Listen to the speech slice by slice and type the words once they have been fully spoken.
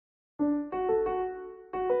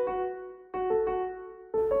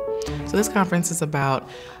So this conference is about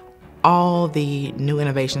all the new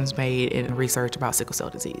innovations made in research about sickle cell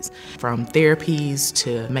disease, from therapies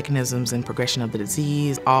to mechanisms and progression of the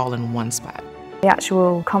disease, all in one spot. The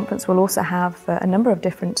actual conference will also have a number of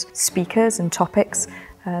different speakers and topics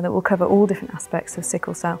that will cover all different aspects of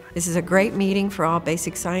sickle cell. This is a great meeting for all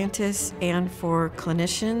basic scientists and for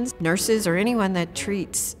clinicians, nurses, or anyone that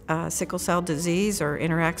treats sickle cell disease or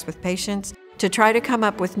interacts with patients to try to come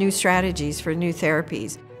up with new strategies for new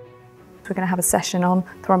therapies. We're going to have a session on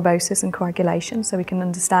thrombosis and coagulation so we can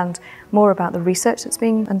understand more about the research that's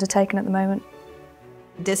being undertaken at the moment.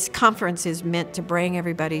 This conference is meant to bring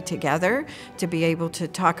everybody together to be able to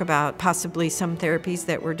talk about possibly some therapies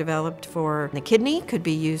that were developed for the kidney could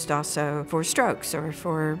be used also for strokes or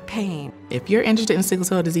for pain. If you're interested in sickle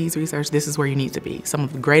cell disease research, this is where you need to be. Some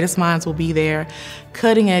of the greatest minds will be there,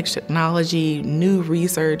 cutting edge technology, new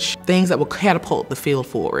research, things that will catapult the field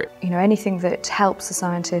forward. You know, anything that helps the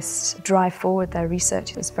scientists drive forward their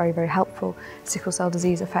research is very, very helpful. Sickle cell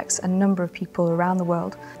disease affects a number of people around the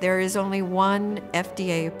world. There is only one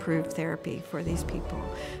FDA-approved therapy for these people.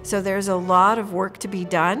 So there's a lot of work to be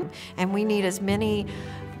done, and we need as many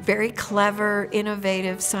very clever,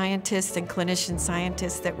 innovative scientists and clinician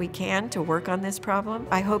scientists that we can to work on this problem.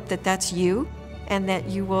 I hope that that's you and that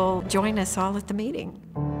you will join us all at the meeting.